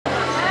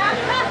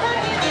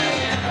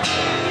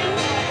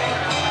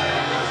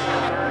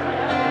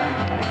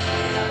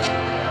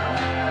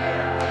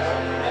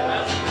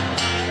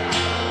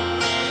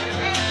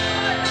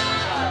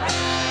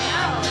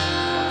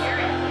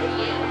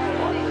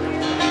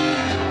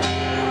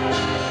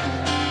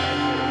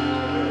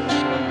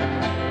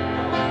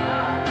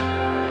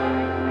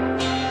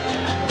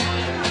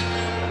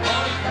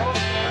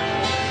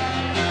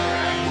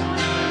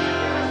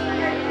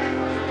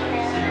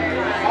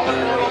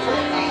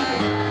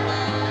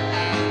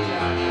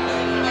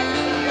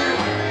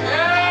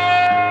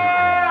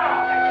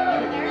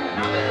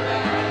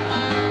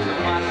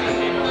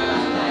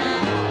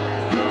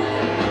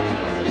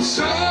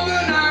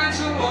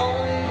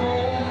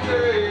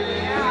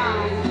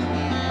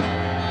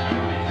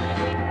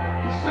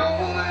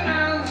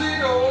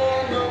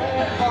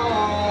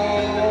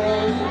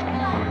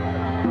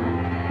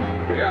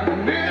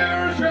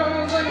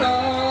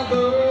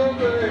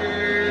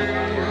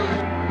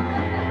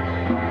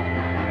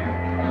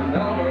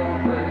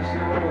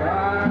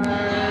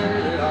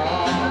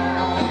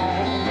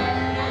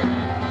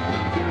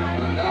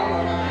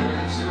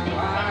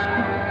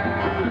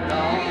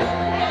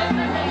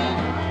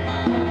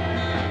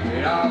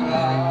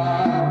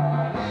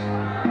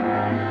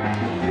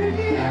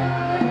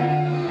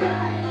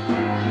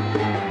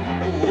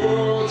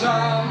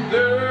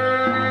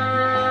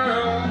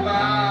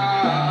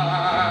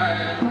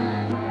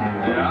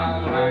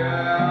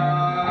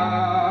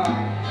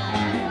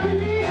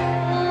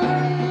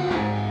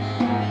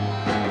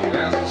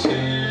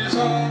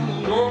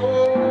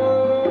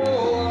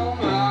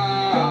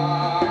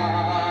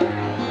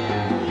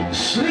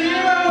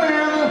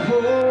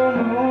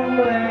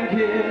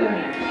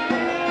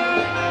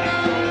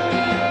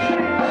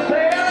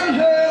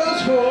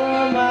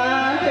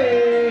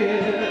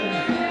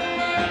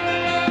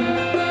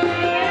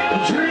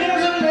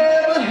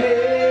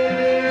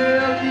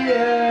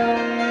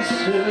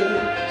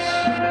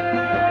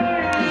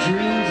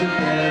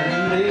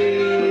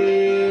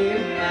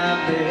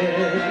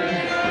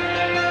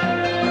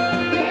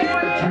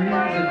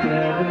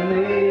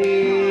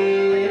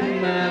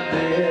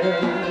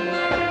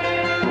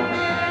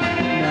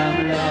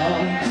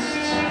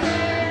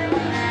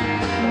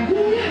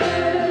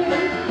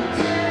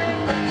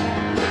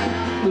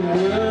The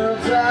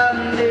words I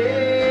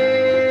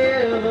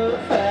never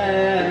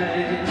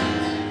find,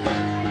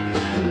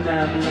 and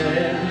I'm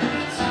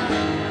left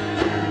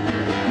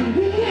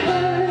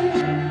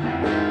behind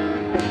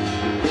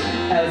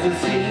as the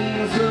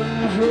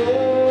seasons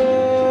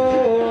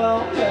roll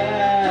on by.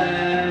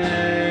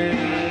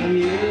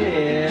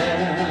 Yeah.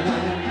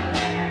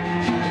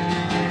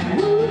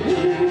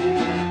 Woo-hoo.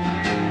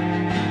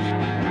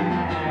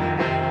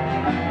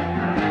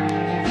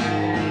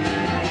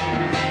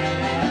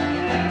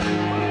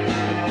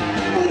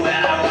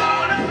 Well, I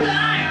wanna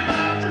fly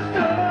above the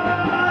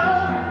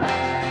storm,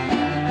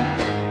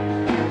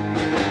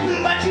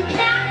 but you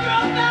can't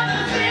throw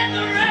feathers in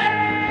the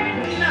rain,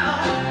 no.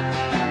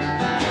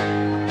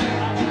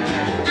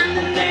 And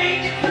the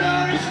naked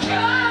floor is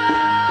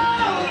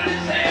cold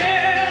as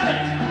hell.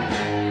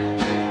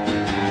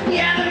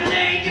 Yeah, the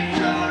naked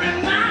floor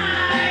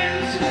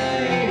reminds me.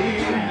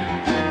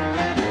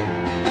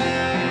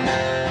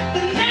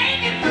 The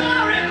naked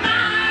floor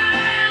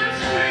reminds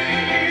me.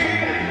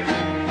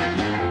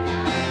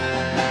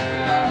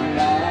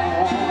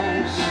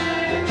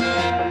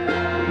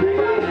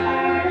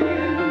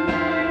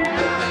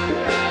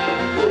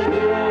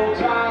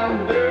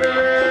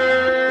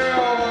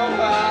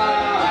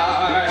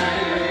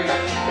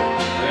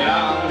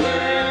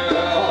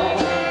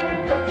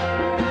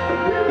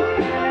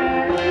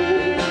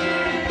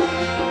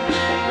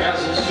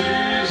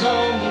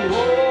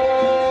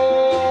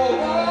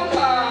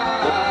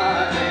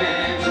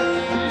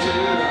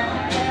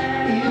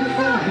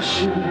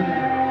 Should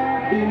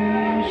be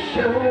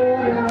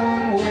showed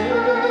on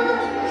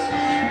words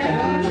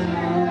and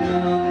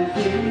on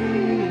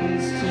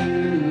things to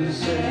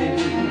say.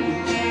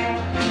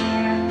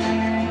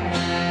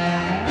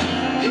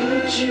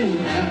 Could you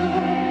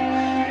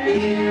come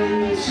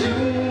into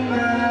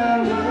my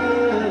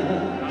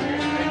world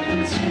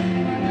and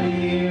take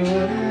me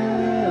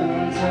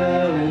worlds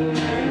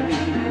away?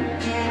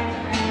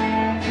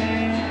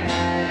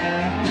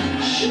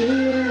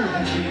 Should I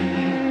be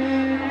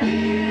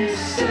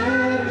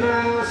beside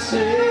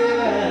myself,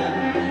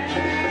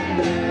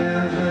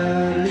 never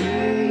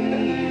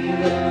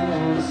leave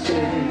or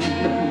stay?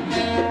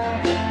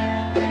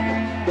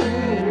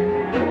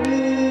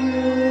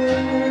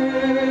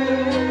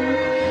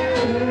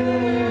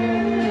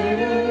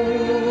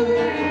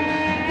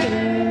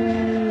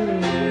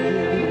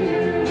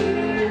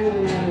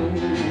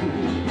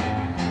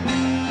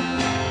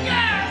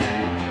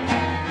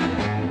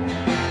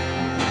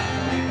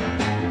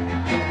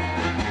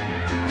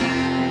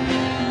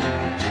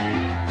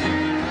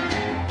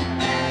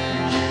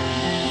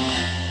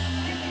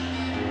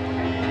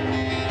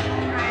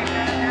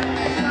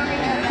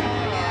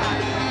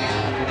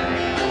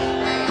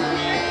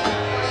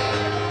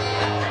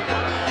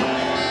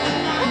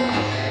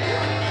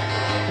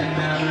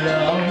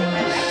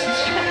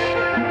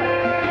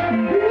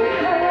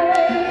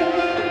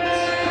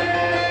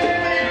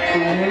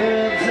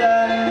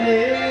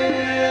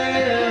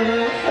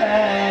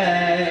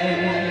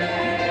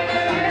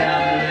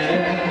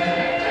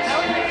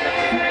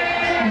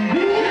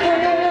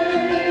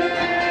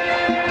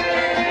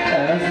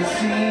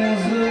 See